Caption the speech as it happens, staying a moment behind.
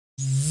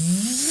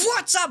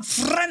What's up,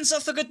 friends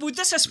of the good mood?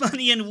 This is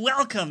Manni, and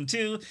welcome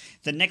to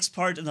the next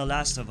part in The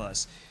Last of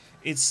Us.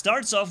 It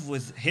starts off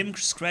with him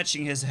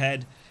scratching his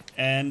head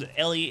and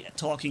Ellie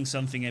talking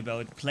something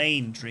about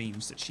plane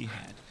dreams that she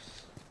had.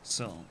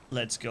 So,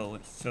 let's go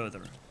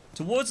further.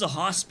 Towards the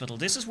hospital.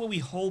 This is where we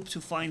hope to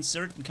find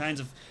certain kinds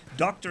of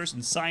doctors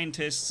and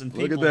scientists and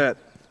people. Look at that.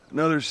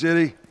 Another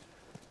city.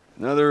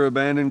 Another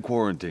abandoned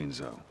quarantine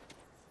zone.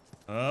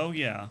 Oh,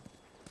 yeah.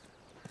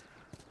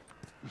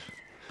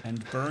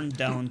 And burned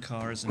down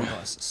cars and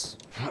buses.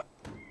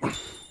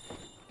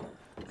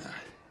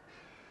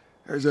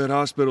 There's that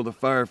hospital the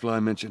Firefly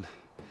mentioned.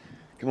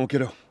 Come on,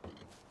 kiddo.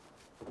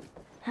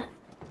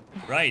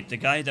 Right, the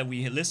guy that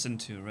we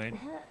listened to, right?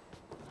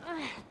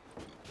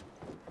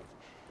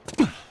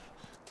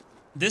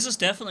 This is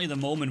definitely the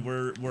moment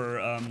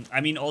where I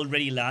mean,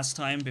 already last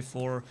time,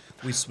 before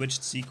we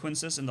switched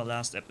sequences in the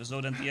last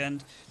episode at the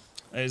end,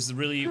 is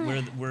really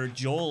where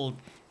Joel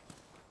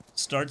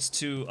starts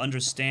to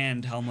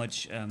understand how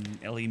much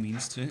Ellie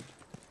means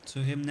to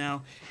him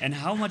now, and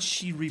how much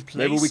she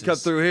replaces. Maybe we cut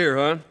through here,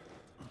 huh?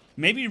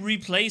 Maybe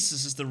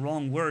replaces is the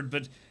wrong word,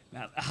 but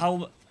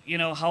how, you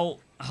know,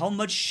 how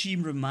much she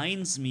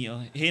reminds me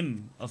of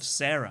him, of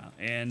Sarah,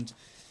 and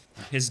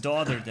his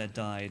daughter that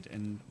died,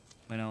 and,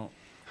 you know,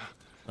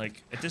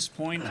 like, at this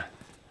point,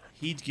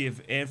 he'd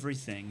give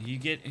everything.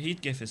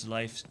 He'd give his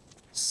life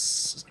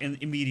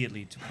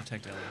immediately to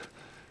protect Ellie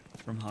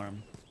from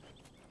harm.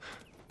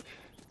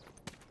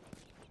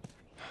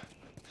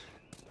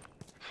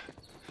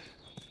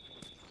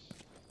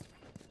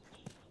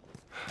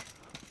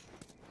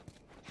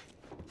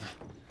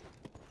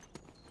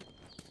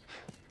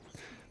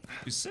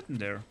 He's sitting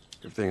there.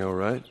 Everything all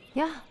right?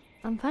 Yeah,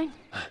 I'm fine.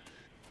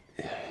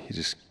 Yeah, you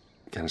just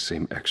kind of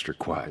seem extra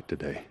quiet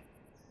today.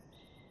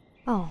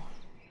 Oh,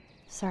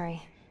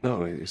 sorry.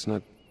 No, it's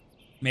not.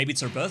 Maybe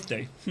it's her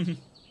birthday.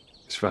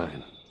 It's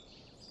fine.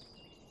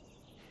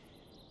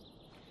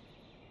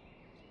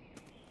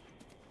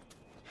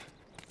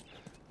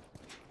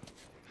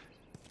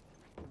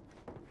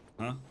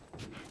 Huh?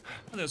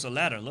 Oh, there's a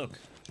ladder, look.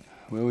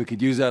 Well, we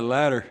could use that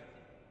ladder.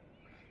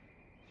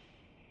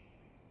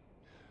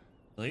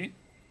 Lee,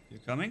 you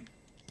coming?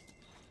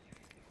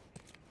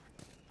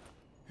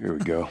 Here we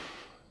go.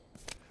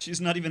 She's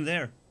not even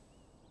there.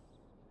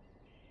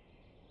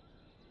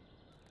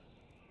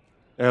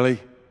 Ellie?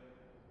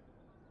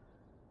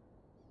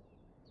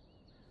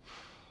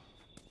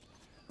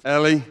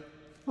 Ellie?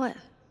 What?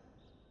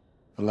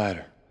 The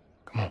ladder.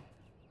 Come on.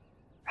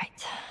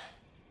 Right.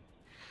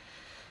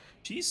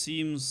 She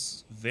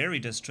seems very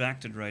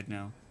distracted right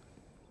now.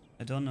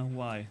 I don't know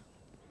why.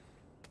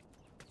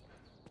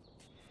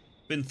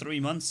 Been 3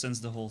 months since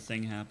the whole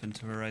thing happened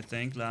to her, I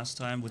think. Last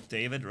time with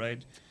David,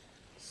 right?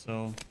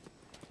 So,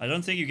 I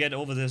don't think you get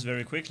over this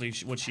very quickly,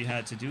 what she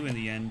had to do in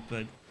the end,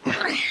 but...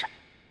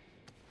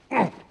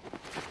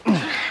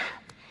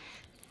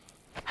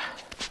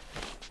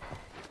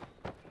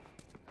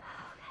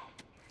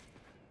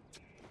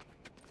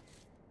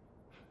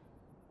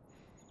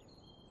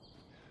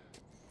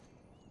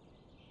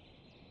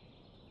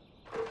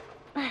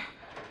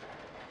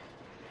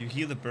 You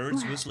hear the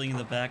birds whistling in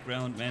the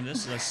background, man.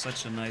 This is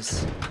such a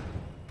nice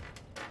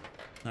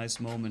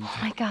moment. Oh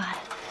my god.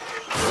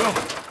 Oh.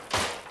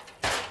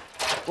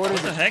 What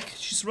the heck?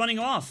 She's running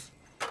off.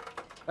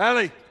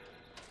 Ellie!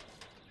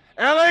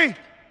 Ellie!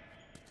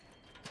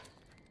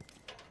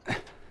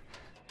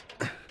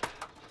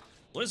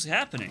 What is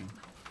happening?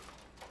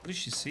 What does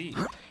she see?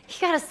 You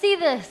gotta see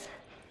this.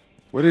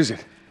 What is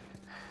it?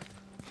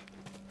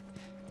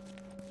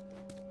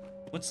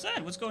 What's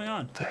that? What's going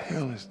on? What the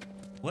hell is...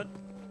 What?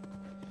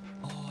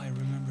 Oh, I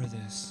remember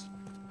this.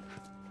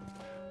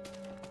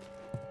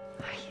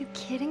 Are you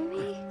kidding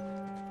me?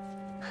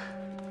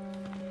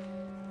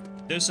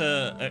 There's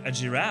a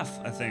giraffe,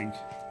 I think.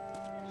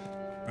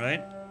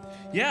 Right?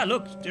 Yeah,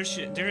 look,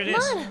 there it is.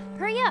 Come on,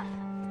 hurry up.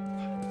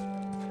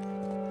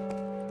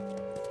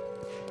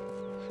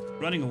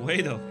 Running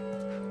away, though.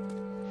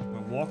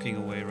 Or walking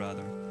away,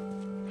 rather.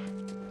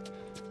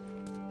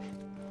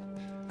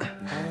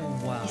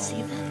 Oh, wow. You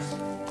see this?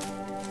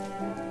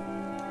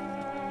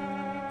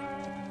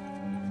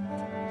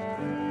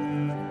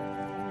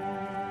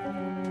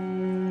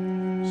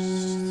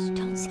 Shh,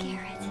 don't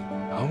scare it.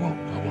 I won't.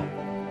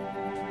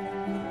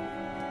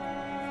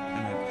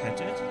 And I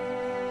pet it?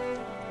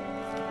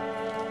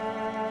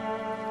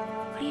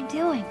 What are you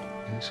doing?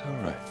 It's all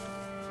right.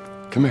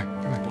 Come here.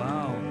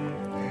 Wow.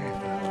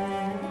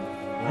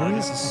 Wow,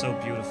 this is so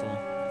beautiful.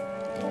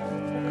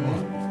 Come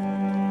on.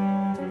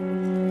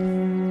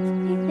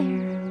 Hey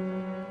there.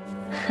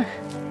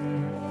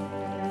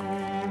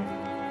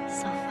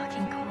 So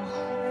fucking cool.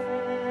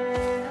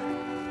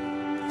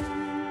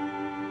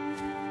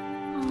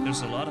 Oh,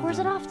 There's a lot of where's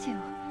them. it off to?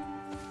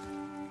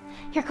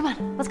 Here, come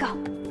on, let's go.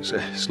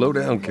 Slow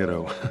down,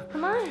 kiddo.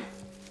 Come on.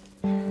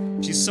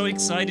 She's so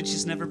excited.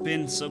 She's never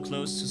been so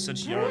close to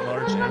such a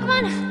large Come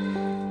animal.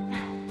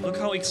 on. Look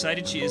how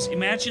excited she is.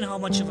 Imagine how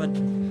much of a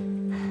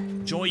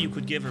joy you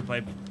could give her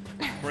by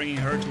bringing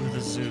her to the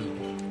zoo.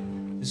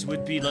 This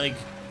would be like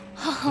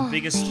The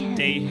biggest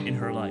day in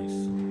her life.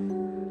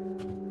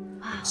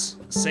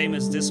 Same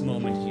as this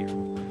moment here.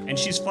 And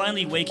she's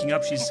finally waking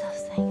up. She's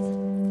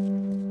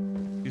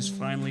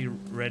finally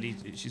ready.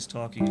 She's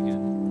talking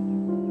again.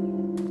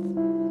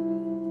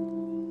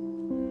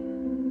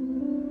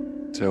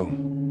 So,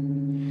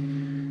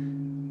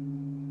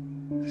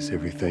 is this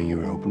everything you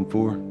were hoping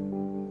for?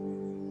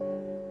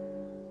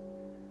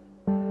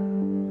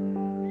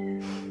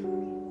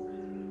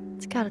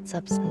 It's got its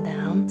ups and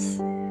downs,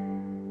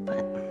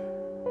 but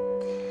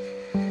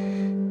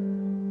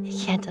you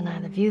can't deny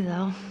the view,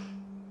 though.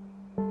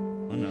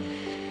 Oh no,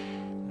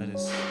 that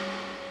is...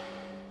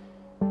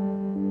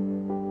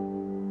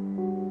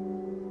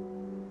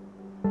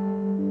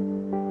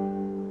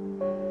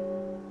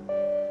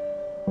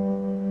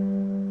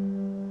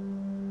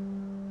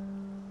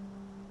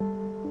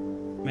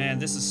 Man,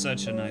 this is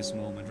such a nice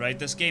moment, right?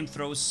 This game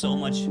throws so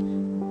much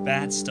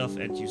bad stuff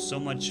at you, so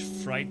much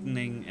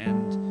frightening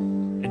and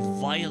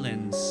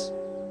violence.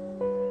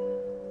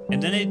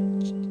 And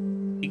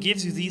then it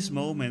gives you these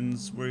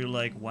moments where you're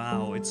like,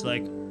 wow, it's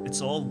like,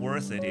 it's all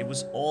worth it. It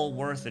was all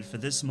worth it for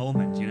this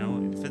moment, you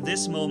know? For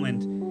this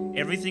moment,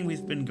 everything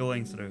we've been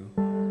going through,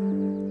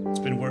 it's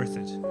been worth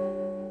it.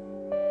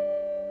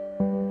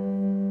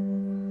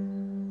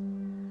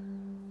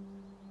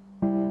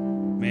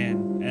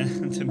 Man,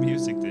 and the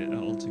music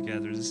all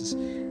together, this is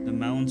the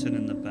mountain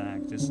in the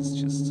back, this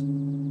is just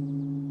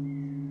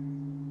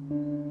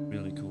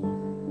really cool.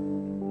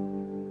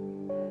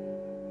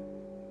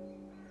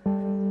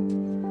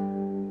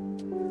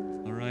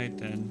 Alright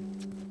then,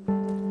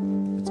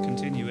 let's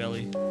continue,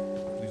 Ellie.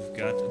 We've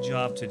got a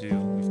job to do,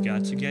 we've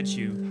got to get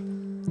you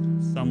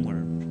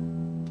somewhere.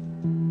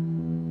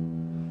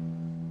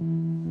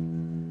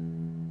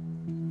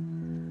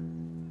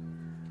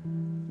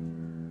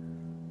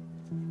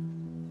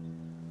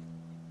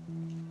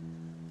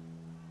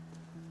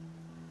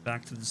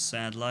 Back to the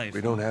sad life.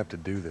 We don't have to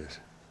do this.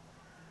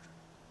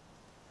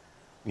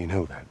 You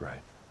know that,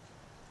 right?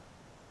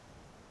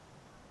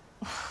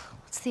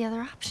 What's the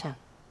other option?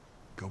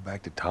 Go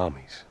back to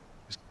Tommy's.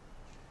 Just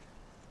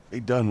be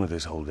done with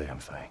this whole damn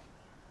thing.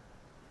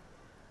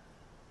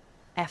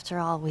 After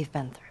all we've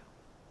been through.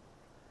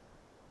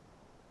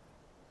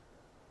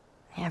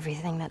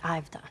 Everything that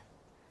I've done.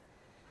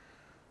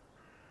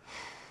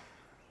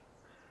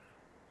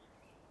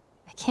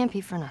 It can't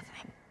be for nothing.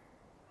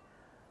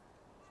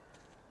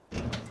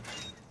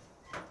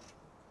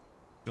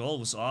 Joel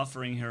was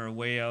offering her a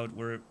way out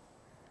where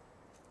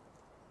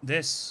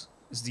this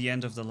is the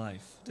end of the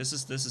life. This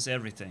is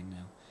everything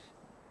now.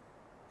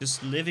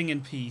 Just living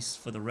in peace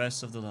for the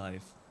rest of the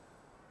life.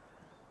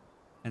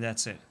 And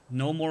that's it.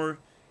 No more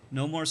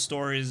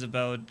stories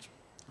about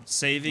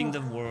saving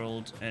the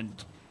world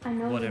and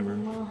whatever.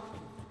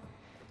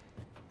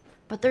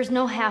 But there's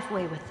no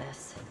halfway with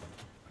this.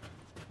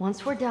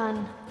 Once we're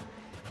done,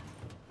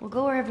 we'll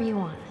go wherever you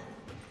want.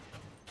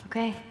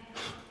 Okay?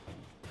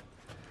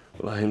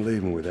 Well, I ain't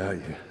leaving without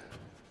you.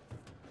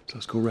 So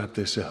let's go wrap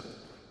this up.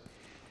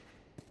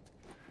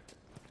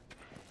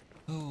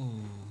 Oh,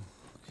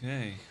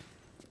 okay.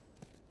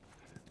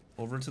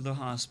 Over to the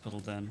hospital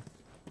then.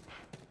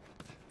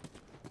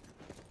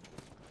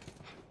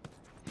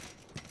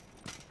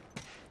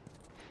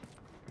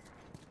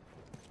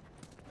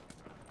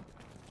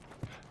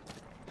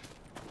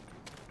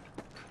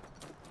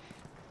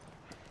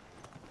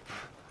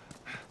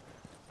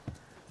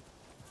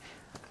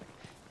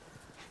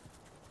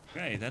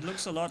 Okay, that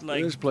looks a lot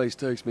like... This place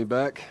takes me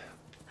back.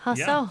 How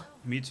Yeah, so?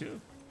 me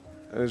too.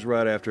 That was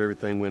right after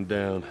everything went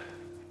down.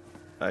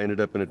 I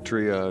ended up in a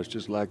triage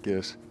just like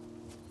this.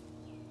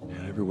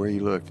 And everywhere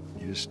you looked,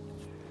 you just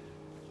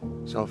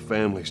saw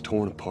families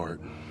torn apart.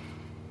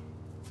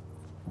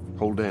 The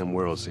whole damn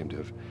world seemed to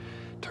have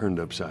turned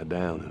upside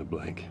down in a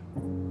blink.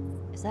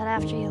 Is that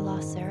after you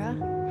lost Sarah?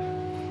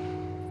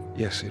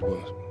 Yes, it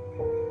was.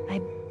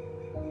 I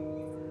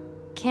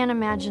can't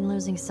imagine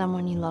losing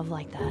someone you love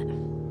like that.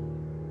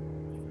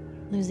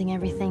 Losing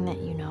everything that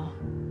you know.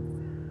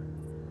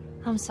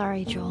 I'm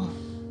sorry, Joel.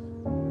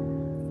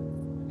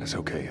 That's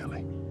okay,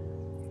 Ellie.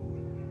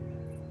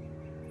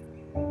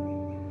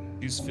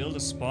 She's filled a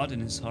spot in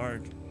his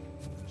heart.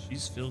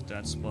 She's filled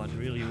that spot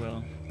really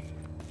well.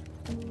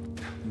 You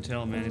can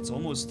tell, man, it's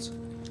almost...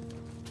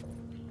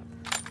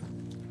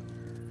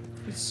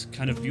 It's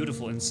kind of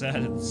beautiful and sad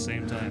at the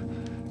same time.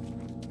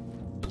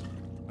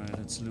 Alright,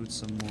 let's loot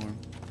some more.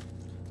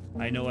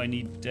 I know I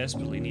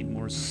desperately need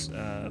more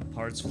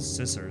parts with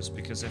scissors,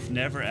 because I've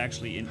never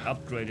actually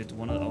upgraded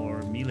one of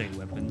our melee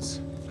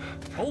weapons.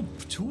 Oh,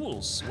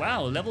 tools!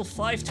 Wow, level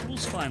 5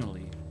 tools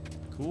finally.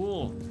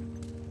 Cool.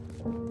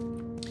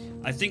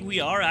 I think we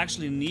are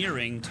actually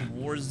nearing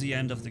towards the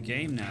end of the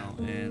game now,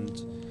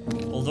 and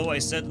although I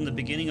said in the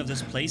beginning of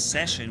this play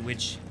session,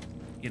 which,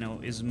 you know,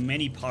 is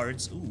many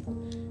parts... Ooh,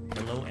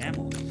 hello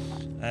ammo.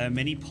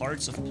 Many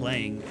parts of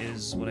playing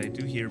is what I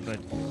do here, but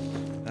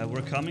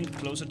we're coming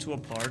closer to a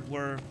part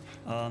where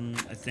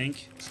I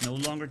think it's no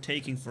longer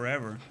taking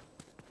forever.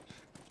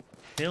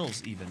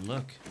 Pills even,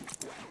 look.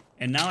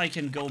 And now I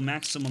can go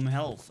maximum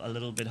health a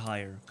little bit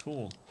higher.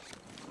 Cool.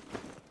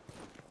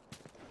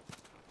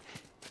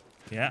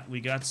 Yeah,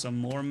 we got some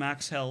more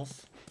max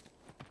health.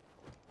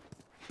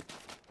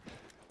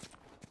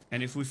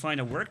 And if we find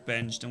a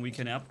workbench, then we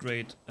can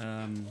upgrade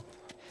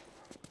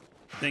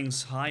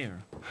things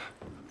higher.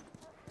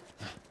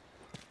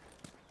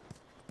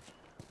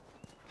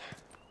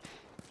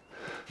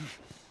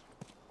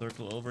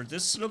 Circle over.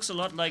 This looks a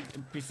lot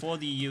like before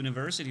the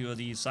university or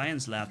the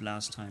science lab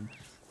last time.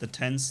 The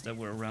tents that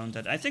were around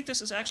that. I think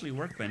this is actually a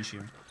workbench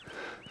here.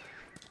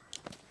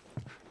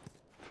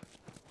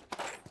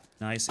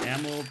 Nice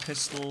ammo,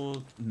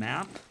 pistol,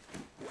 map.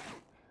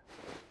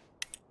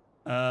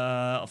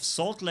 Of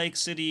Salt Lake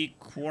City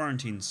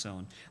quarantine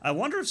zone. I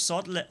wonder if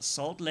Salt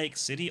Lake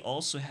City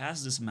also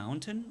has this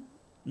mountain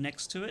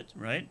next to it,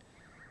 right?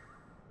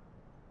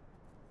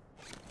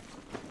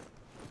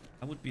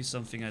 That would be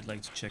something I'd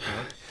like to check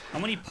out. How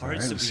many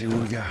parts do we see have?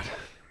 what we got.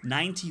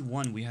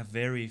 91. We have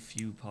very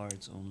few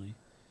parts only.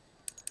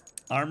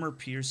 Armor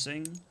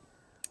piercing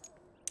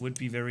would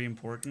be very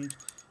important.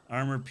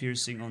 Armor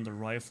piercing on the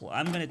rifle.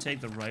 I'm gonna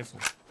take the rifle.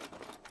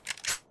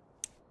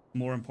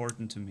 More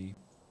important to me.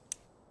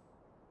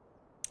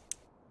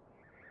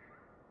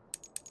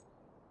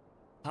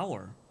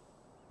 Power.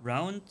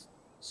 Rounds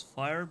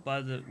fired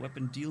by the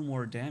weapon deal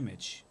more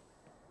damage.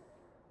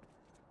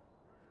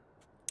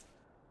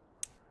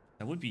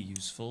 That would be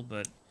useful,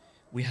 but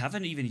we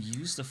haven't even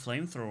used the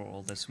flamethrower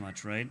all this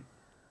much, right?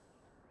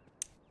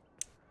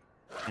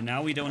 And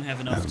now we don't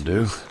have enough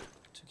to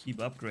keep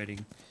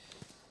upgrading.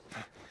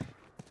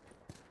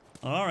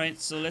 Alright,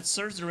 so let's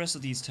search the rest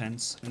of these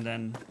tents and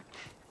then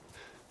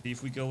see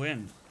if we go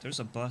in. There's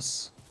a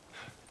bus.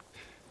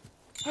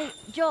 Hey,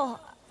 Joel,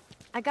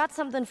 I got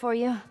something for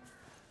you.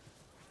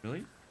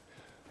 Really?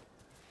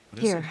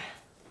 What is Here.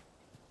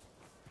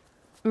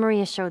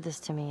 Maria showed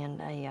this to me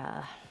and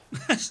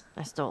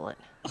I stole it.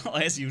 Oh,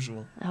 as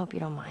usual. I hope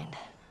you don't mind.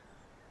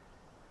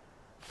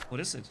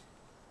 What is it?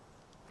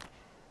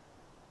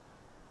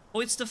 Oh,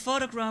 it's the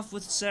photograph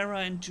with Sarah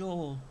and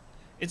Joel.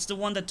 It's the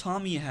one that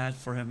Tommy had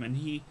for him and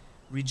he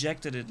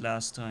rejected it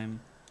last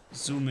time.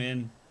 Zoom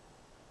in.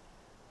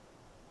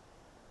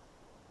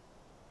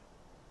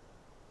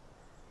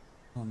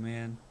 Oh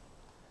man.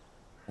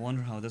 I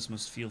wonder how this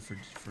must feel for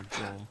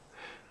Joel.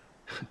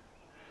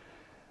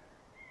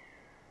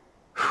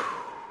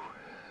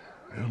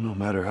 Well, no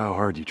matter how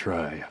hard you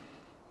try,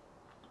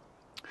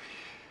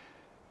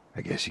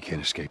 I guess you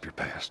can't escape your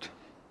past.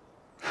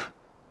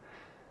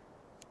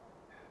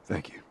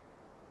 Thank you.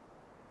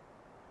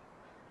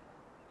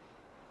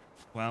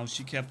 Wow,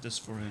 she kept this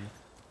for him.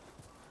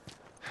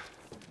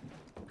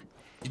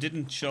 She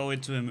didn't show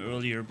it to him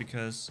earlier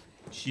because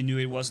she knew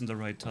it wasn't the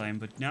right time,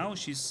 but now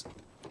she's...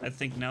 I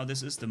think now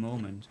this is the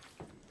moment.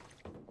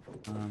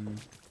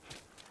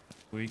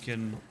 Where you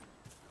can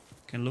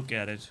look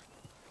at it.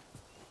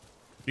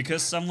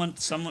 Because someone,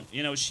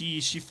 you know, she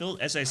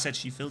filled, as I said,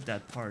 she filled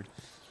that part.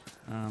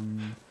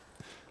 And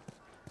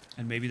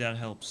maybe that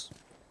helps.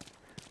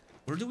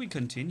 Where do we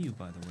continue,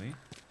 by the way?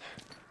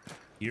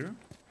 Here?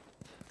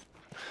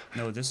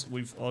 No,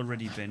 we've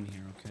already been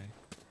here,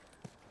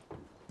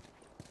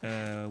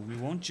 okay. We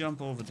won't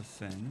jump over the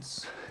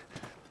fence.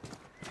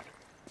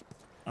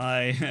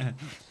 I'm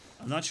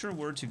not sure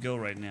where to go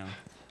right now.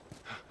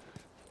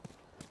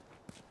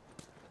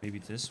 Maybe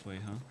this way,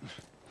 huh?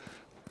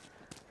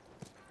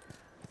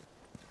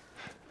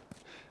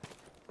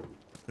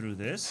 Through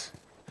this?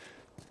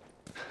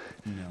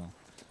 No.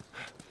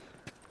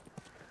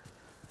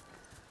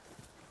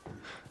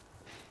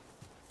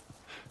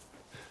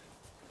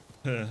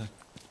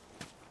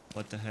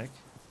 What the heck?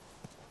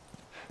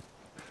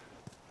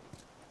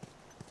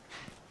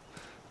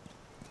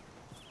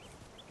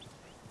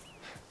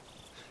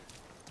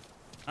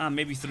 Ah,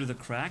 maybe through the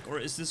crack? Or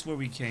is this where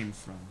we came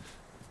from?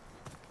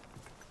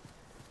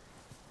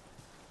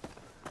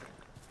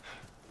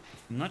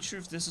 I'm not sure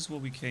if this is where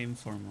we came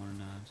from or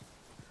not.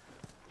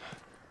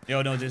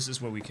 Oh no, this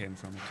is where we came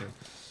from, okay.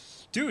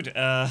 Dude,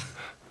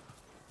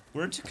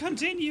 where to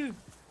continue?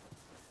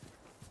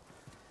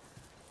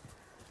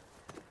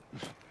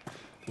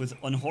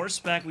 On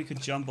horseback, we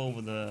could jump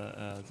over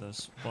the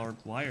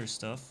barbed wire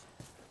stuff.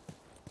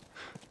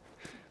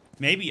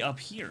 Maybe up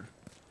here.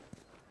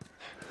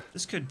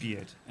 This could be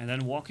it. And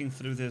then walking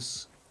through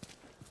this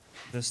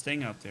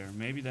thing up there.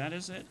 Maybe that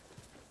is it?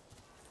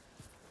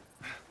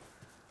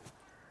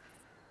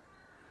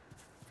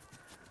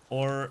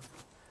 Or...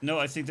 No,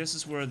 I think this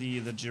is where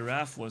the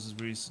giraffe was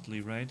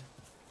recently, right?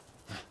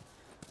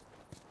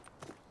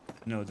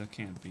 No, that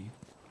can't be.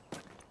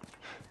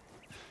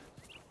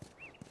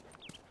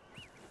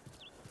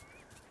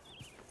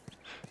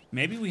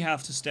 Maybe we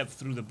have to step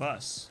through the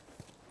bus.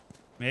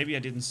 Maybe I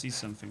didn't see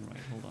something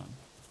right. Hold on.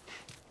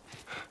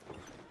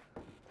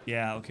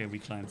 Yeah, okay, we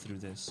climbed through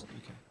this.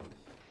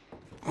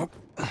 Okay.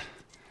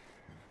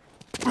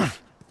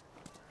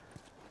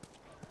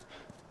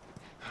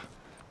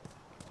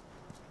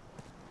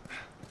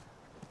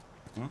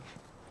 Huh?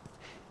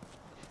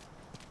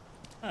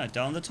 Ah,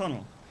 down the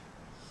tunnel.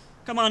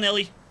 Come on,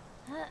 Ellie.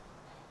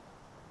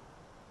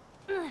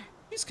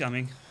 He's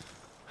coming.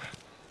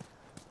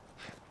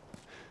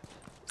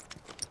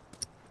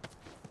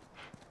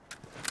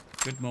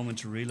 Good moment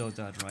to reload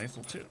that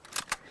rifle too.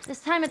 This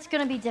time it's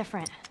gonna be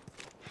different.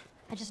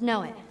 I just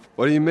know it.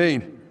 What do you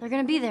mean? They're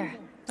gonna be there.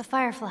 The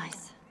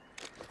Fireflies.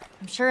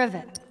 I'm sure of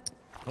it.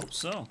 Hope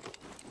so.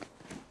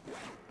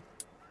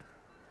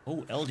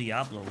 Oh, El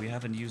Diablo. We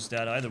haven't used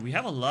that either. We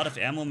have a lot of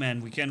ammo, man.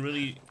 We can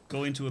really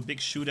go into a big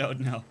shootout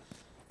now.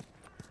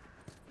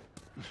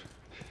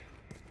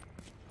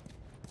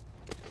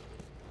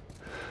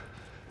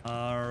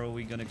 Are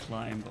we gonna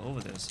climb over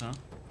this, huh?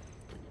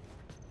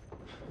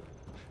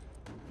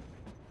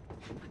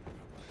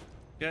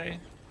 Okay.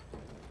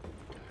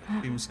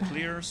 Seems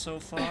clear so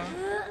far.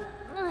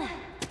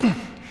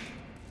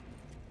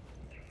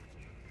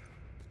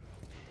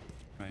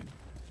 Right.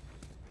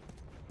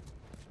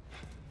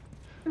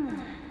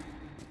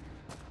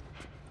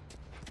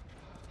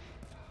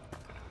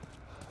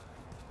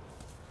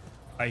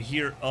 I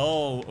hear...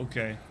 Oh,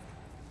 okay.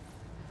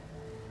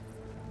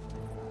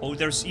 Oh,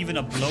 there's even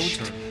a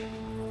bloater.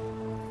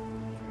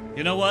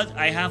 You know what?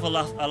 I have a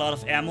lot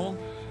of ammo.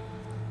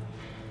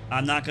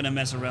 I'm not gonna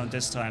mess around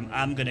this time.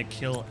 I'm gonna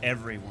kill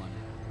everyone.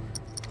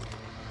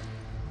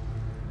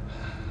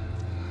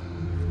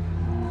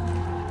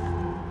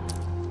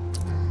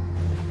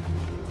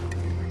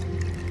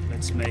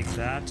 Let's make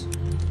that.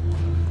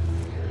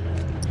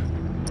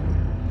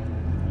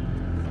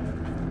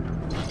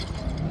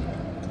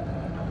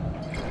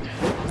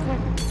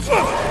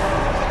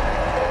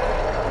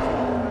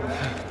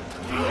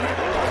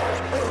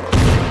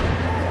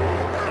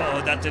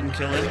 Oh, that didn't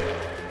kill him.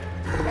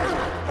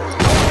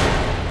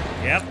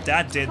 Yep,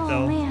 that did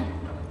though. Man.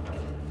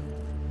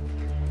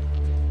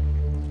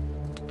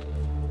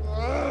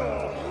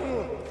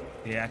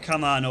 Yeah,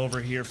 come on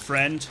over here,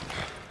 friend.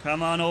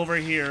 Come on over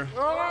here.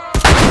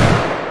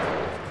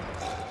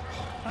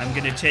 I'm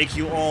gonna take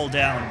you all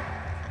down.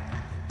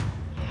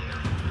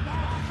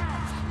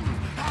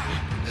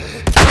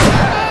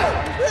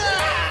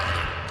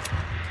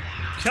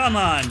 Come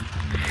on.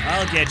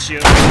 I'll get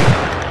you.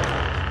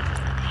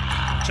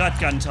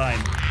 Shotgun time.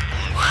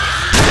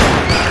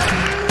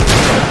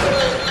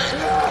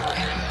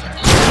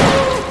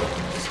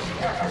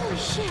 Holy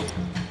shit.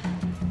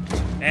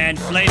 And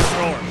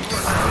flamethrower.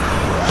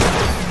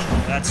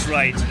 That's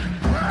right.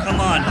 Come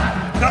on.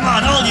 Come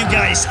on, all you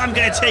guys. I'm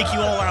gonna take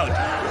you all out.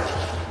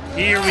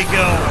 Here we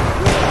go.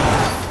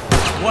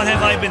 What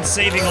have I been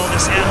saving all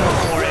this ammo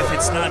for if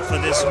it's not for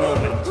this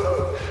moment?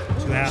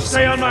 To have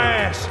Stay on my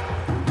ass!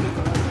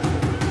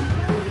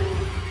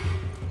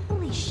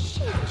 Holy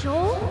shit,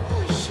 Joel.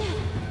 Holy shit.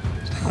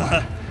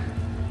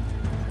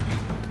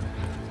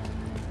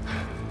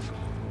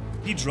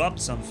 He dropped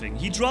something.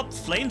 He dropped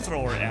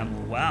flamethrower ammo.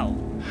 Wow.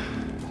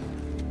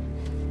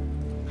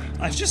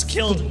 I've just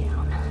killed...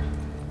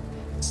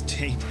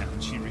 Stay down,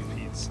 she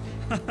repeats.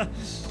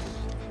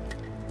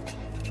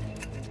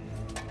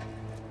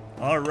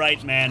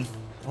 Alright, man.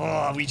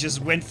 Oh, we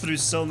just went through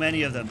so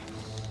many of them.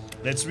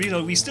 Let's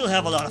reload. We still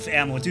have a lot of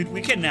ammo. Dude,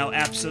 we can now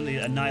absolutely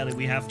annihilate.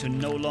 We have to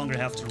no longer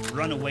have to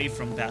run away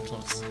from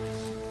battles.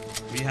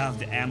 We have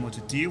the ammo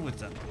to deal with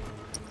them.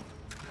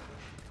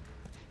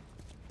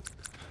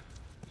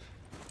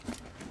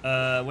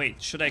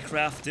 Wait. Should I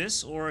craft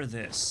this or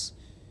this?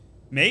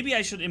 Maybe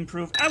I should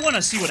improve. I want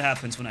to see what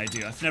happens when I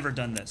do. I've never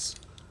done this.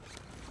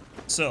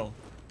 So,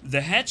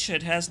 the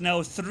hatchet has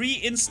now 3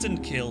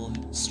 instant kill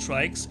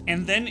strikes,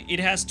 and then it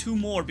has 2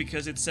 more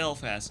because itself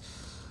has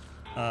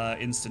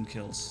instant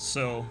kills.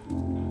 So,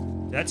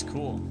 that's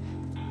cool.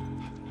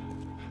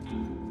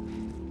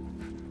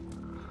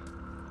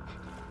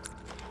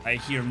 I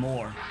hear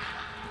more.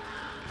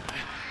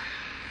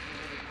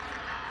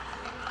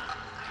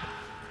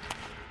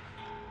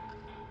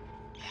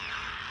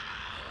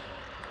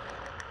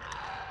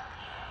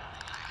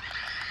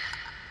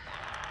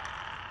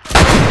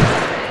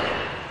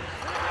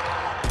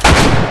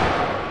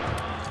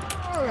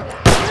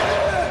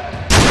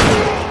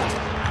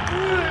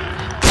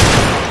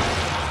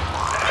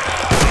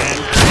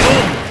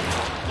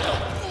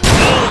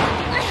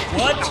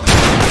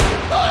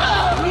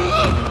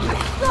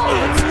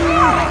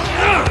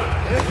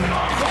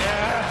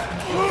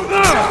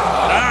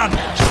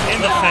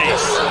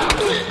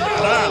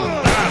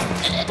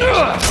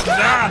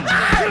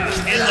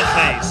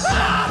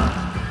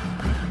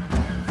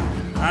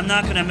 I'm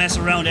not gonna mess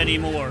around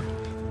anymore.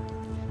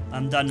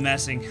 I'm done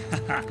messing.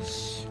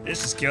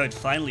 This is good,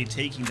 finally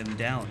taking them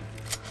down.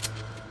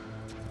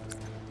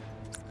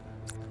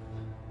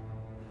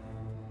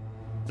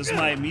 Does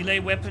my melee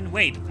weapon...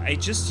 Wait, I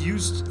just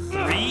used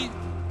 3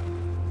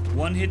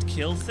 one-hit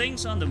kill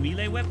things on the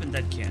melee weapon?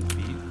 That can't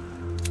be.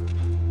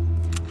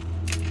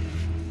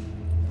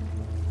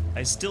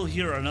 I still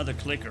hear another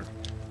clicker.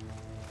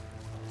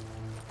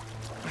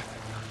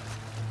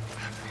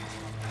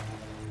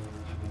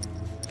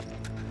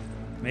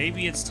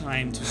 Maybe it's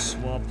time to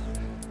swap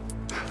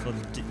for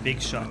the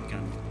big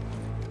shotgun.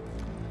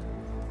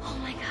 Oh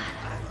my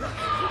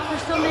god.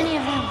 There's so many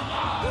of them.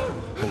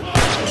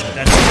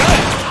 That's good!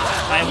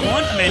 I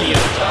want many of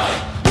them.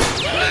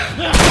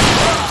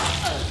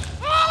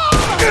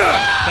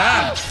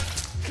 Bam!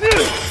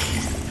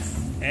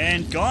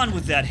 And gone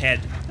with that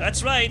head.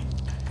 That's right.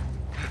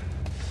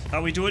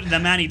 How we do it in the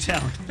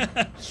Manni-Town.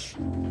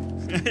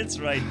 That's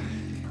right.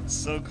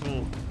 So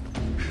cool.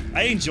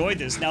 I enjoy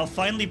this. Now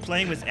finally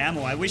playing with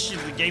ammo. I wish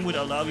the game would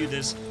allow you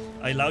this.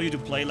 Allow you to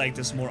play like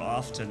this more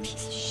often.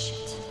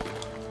 Shit.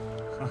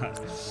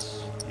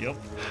 Yep.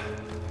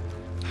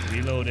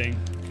 Reloading.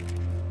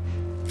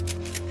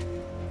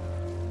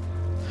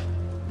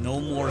 No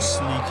more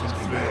sneaking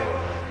through.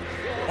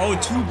 Oh,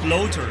 2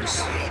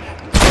 bloaters.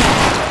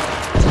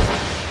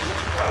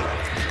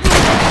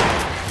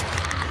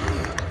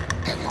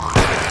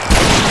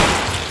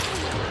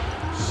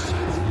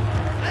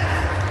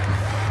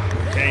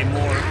 Okay,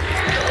 more.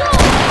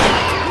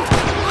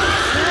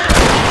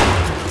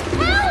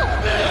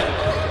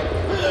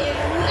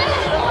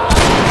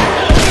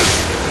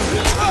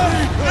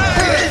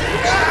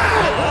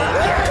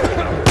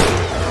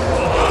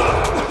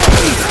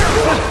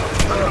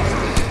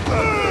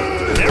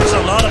 There's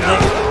a lot of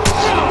them.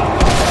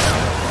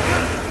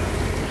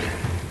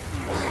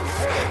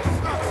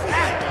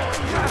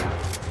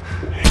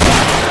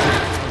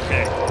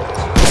 Okay.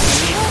 We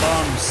need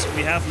bombs.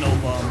 We have no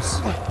bombs.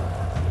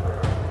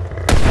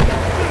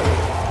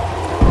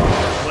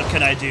 What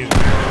can I do?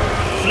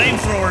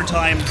 Flamethrower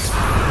time.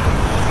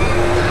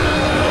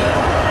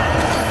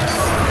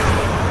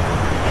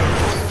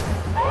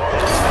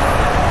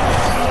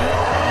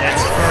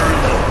 Let's burn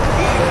them.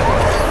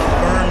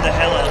 Burn the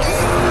hell out of them.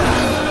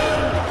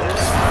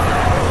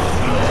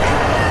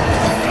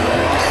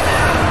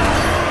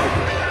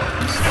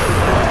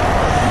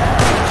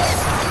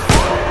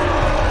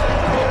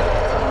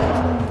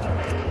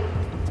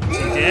 Is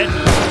he dead?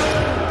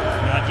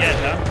 Not yet,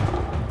 huh?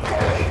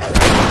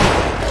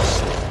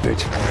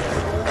 Bitch.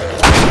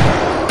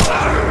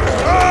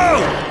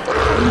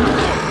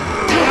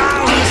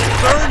 Wow, he's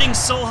burning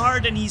so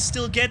hard and he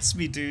still gets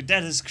me, dude.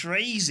 That is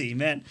crazy,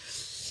 man.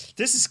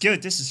 This is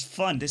good. This is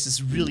fun. This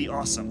is really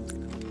awesome.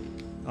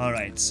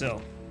 Alright,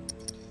 so.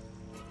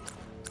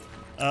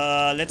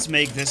 Let's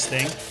make this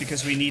thing,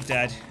 because we need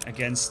that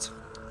against...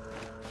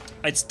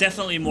 It's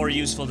definitely more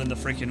useful than the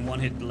freaking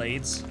one-hit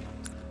blades.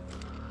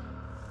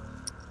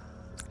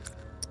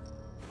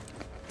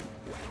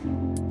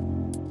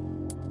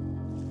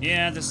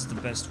 Yeah, this is the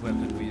best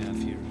weapon we have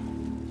here.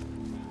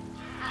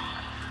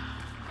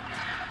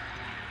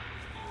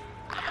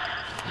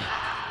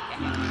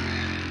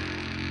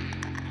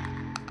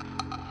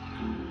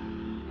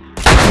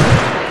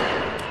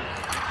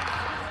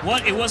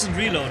 What? It wasn't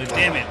reloaded,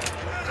 damn it.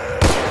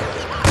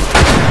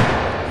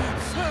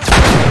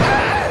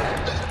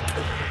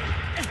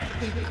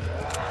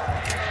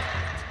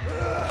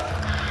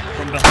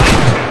 From behind.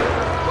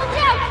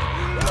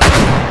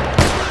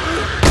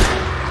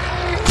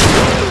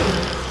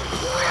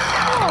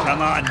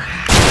 Come on.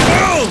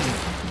 Boom!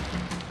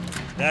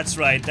 That's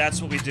right,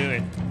 that's what we do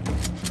it.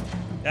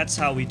 That's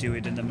how we do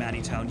it in the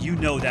Manni-Town. You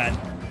know that.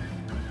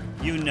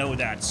 You know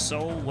that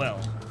so well.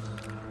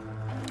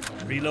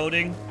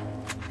 Reloading.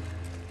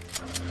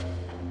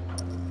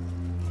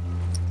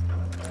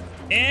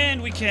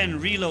 And we can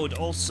reload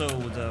also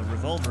the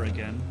revolver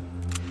again.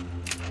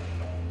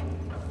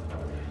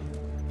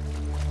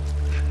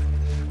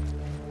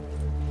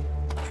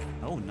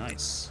 Oh,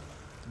 nice.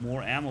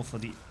 More ammo for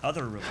the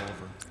other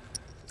revolver.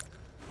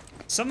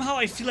 Somehow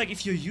I feel like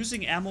if you're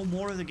using ammo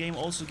more, the game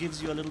also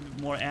gives you a little bit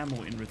more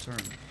ammo in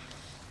return.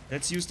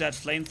 Let's use that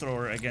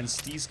flamethrower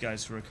against these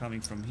guys who are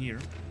coming from here.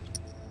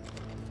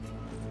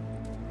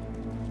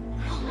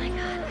 Oh my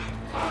god.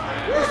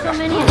 There's so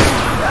many of them.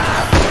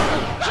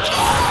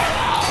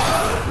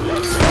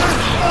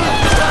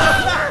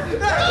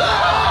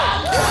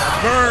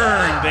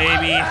 Burn,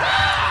 baby!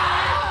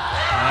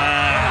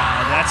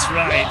 Ah, that's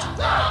right.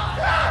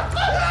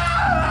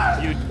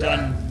 You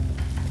done.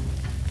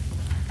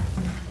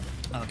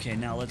 Okay,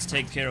 now let's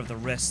take care of the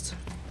rest.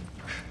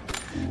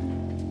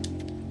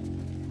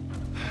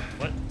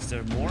 What? Is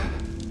there more?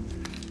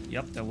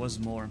 Yep, there was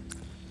more.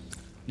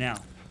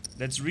 Now,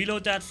 let's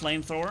reload that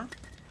flamethrower.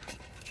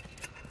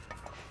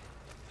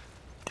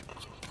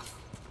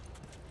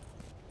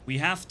 We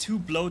have 2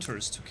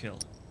 bloaters to kill.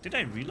 Did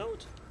I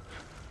reload?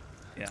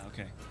 Yeah,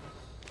 okay.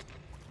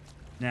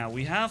 Now,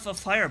 we have a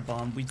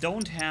firebomb. We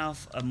don't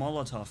have a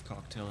Molotov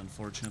cocktail,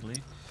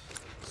 unfortunately.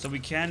 So we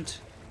can't...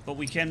 But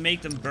we can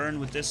make them burn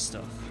with this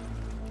stuff.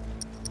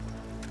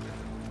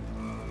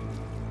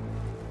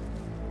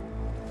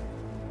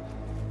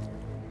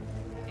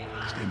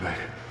 Stay back.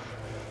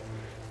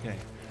 Okay.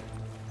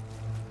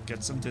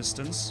 Get some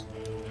distance.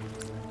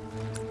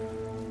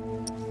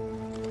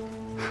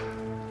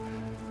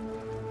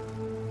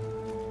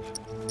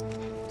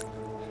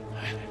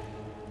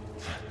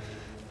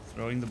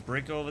 Throwing the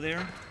brick over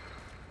there.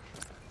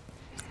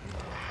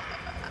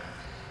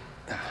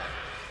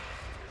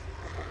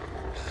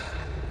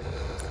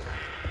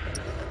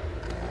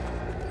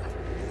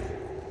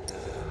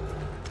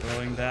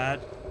 Throwing that.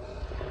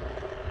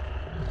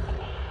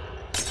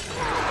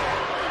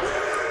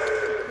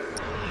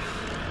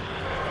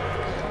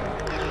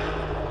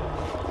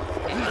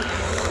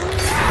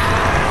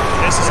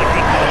 This is a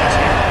good moment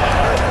here.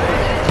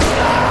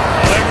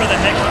 However the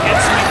heck he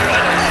gets me here, I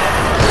don't know.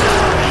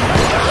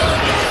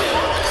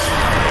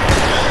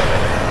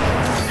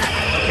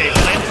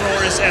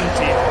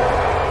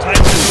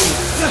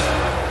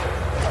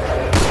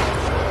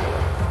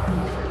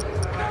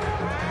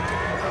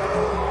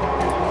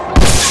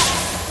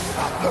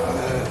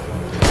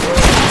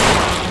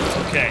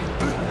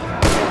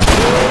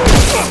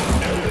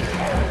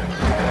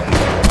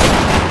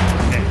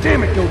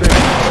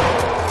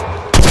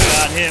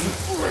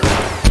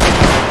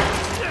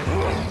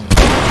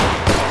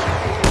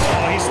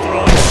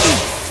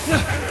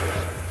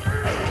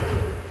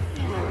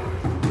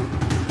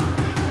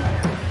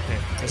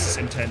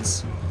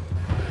 intense.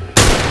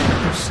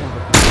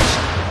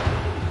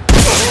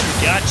 Oh,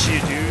 got you,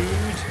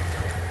 dude.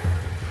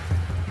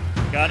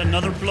 Got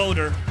another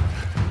bloater.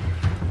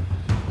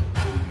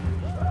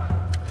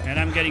 And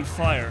I'm getting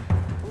fire.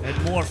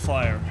 And more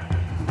fire.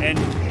 And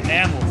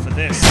ammo for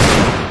this.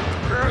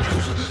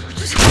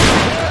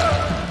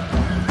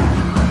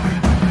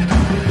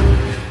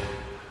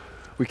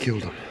 We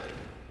killed him.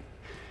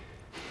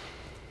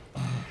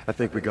 I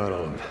think we got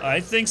all of them.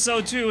 I think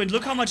so too, and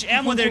look how much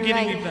ammo they're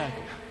giving me back.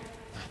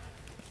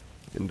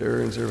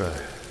 Endure and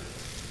survive.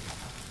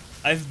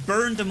 I've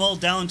burned them all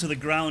down to the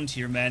ground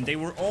here, man. They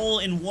were all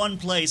in one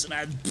place, and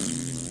I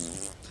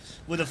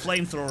with a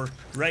flamethrower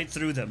right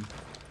through them.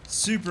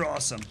 Super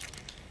awesome.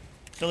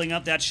 Filling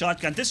up that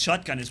shotgun. This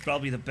shotgun is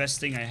probably the best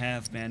thing I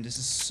have, man. This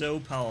is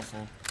so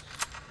powerful.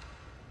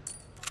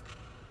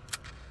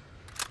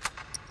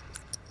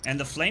 And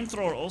the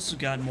flamethrower also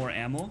got more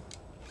ammo.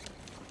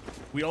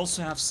 We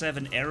also have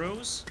 7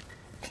 arrows.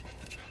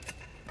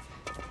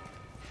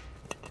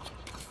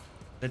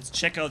 Let's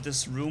check out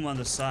this room on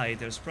the side.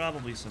 There's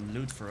probably some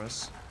loot for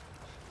us.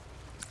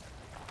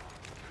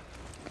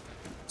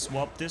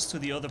 Swap this to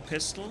the other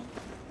pistol.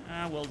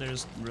 Ah, well,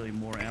 there's really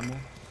more ammo.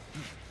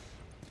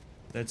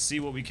 Let's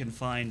see what we can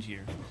find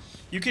here.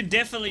 You can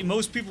definitely...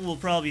 Most people will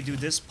probably do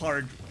this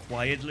part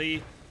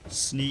quietly.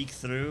 Sneak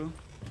through.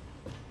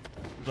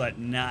 But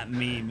not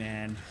me,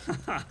 man.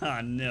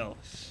 No.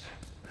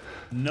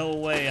 No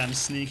way I'm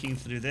sneaking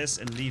through this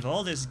and leave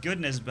all this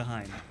goodness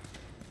behind.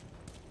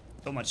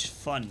 So much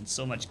fun,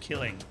 so much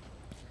killing.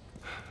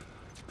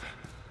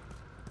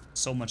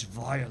 So much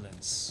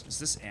violence. Is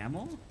this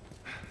ammo?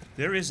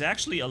 There is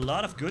actually a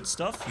lot of good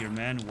stuff here,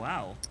 man.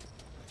 Wow.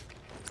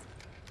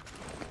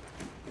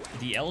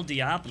 The El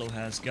Diablo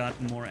has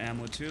gotten more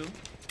ammo too.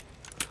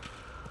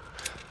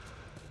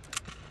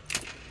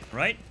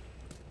 Right?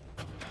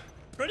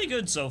 Pretty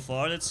good so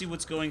far. Let's see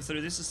what's going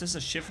through this. Is this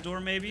a shift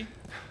door maybe?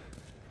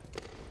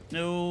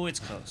 No, it's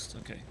closed.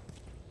 Okay.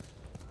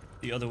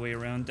 The other way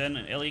around then.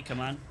 Ellie, come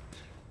on.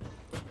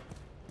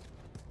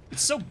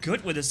 It's so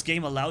good when this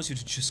game allows you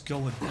to just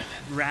go in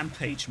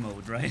rampage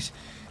mode, right?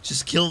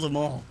 Just kill them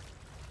all.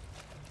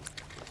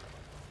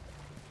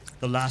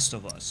 The Last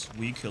of Us.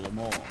 We kill them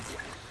all.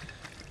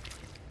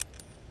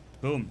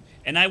 Boom.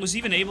 And I was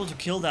even able to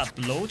kill that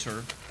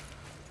bloater.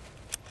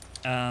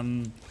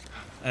 2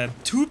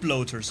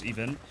 bloaters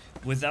even,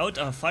 without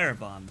a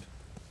firebomb.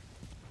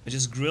 I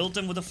just grilled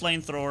them with a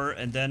flamethrower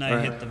and then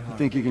I hit them hard.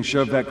 Think you can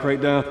shove that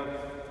crate down?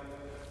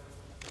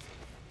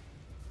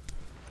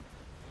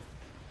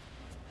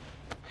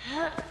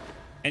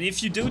 And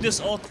if you do this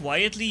all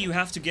quietly, you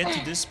have to get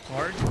to this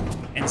part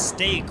and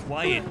stay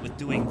quiet with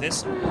doing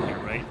this over here,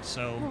 right?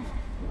 So...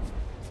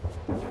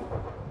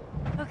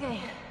 Okay.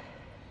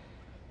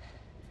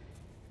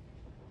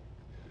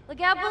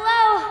 Look out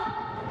below!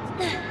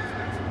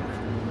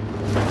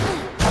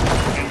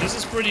 And this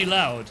is pretty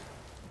loud.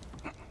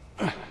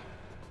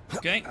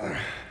 Okay.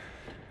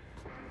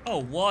 Oh,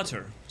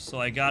 water. So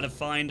I gotta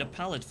find a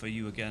pallet for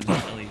you again,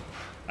 Ellie.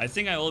 I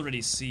think I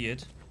already see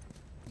it.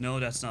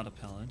 No, that's not a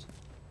pallet.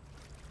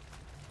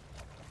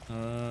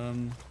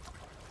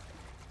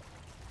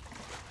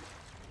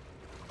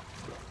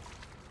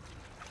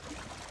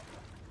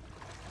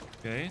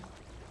 Okay.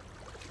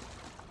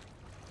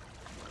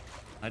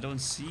 I don't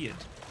see it.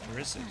 Where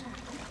is it?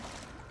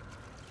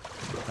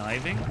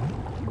 Diving?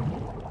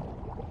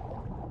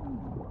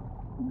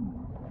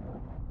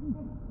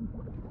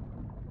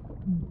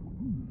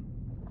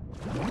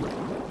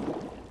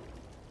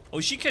 Oh,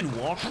 she can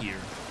walk here.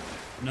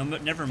 No,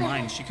 but never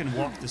mind. She can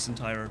walk this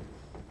entire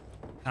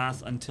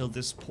path until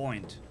this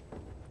point.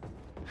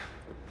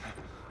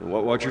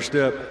 Watch your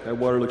step. That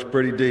water looks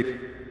pretty deep.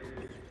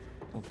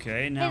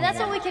 Okay, now... Hey, that's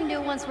what we can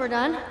do once we're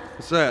done.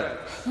 What's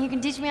that? You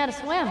can teach me how to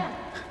swim.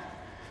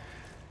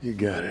 You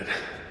got it.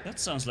 That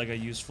sounds like a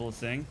useful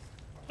thing.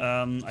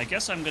 I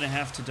guess I'm gonna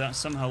have to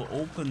somehow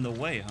open the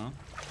way, huh?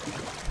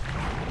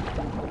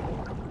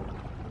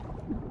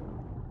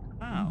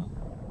 Ow.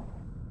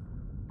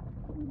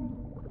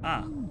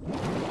 Ah.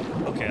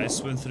 Okay, I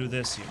swim through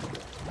this here.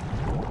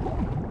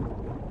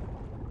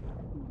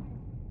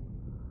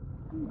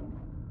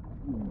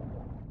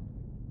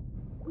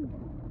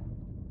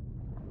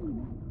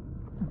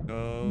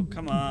 Go,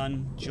 come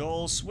on.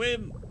 Joel,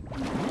 swim!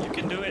 You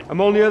can do it. I'm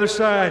on the other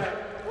side.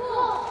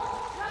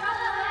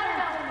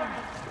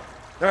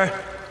 Alright,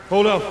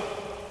 hold on.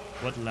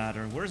 What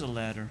ladder? Where's a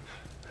ladder?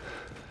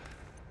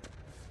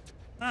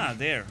 Ah,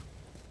 there.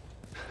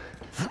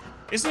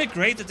 Isn't it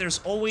great that there's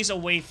always a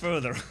way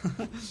further?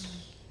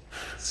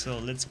 So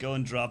let's go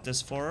and drop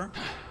this for her.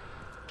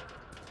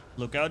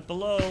 Look out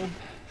below.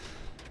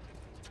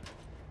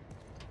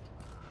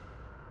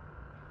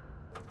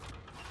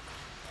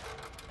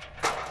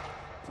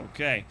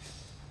 Okay.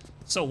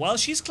 So while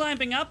she's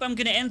climbing up, I'm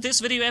gonna end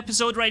this video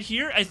episode right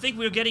here. I think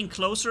we're getting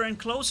closer and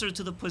closer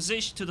to the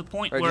position, to the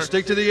point where... Just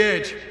stick to the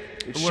edge.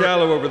 It's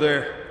shallow over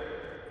there.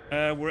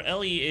 Where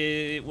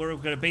Ellie, we're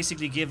gonna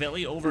basically give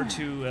Ellie over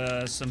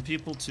to some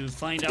people to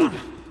find out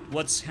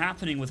what's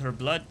happening with her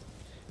blood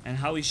and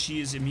how she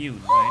is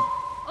immune, right?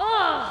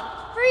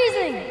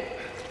 freezing!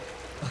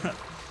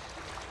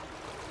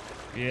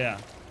 Yeah.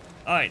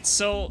 Alright,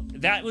 so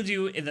that will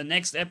do in the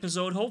next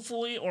episode,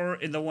 hopefully, or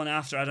in the one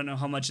after. I don't know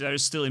how much there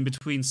is still in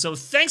between. So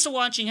thanks for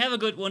watching, have a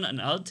good one,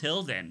 and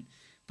until then,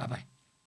 bye-bye.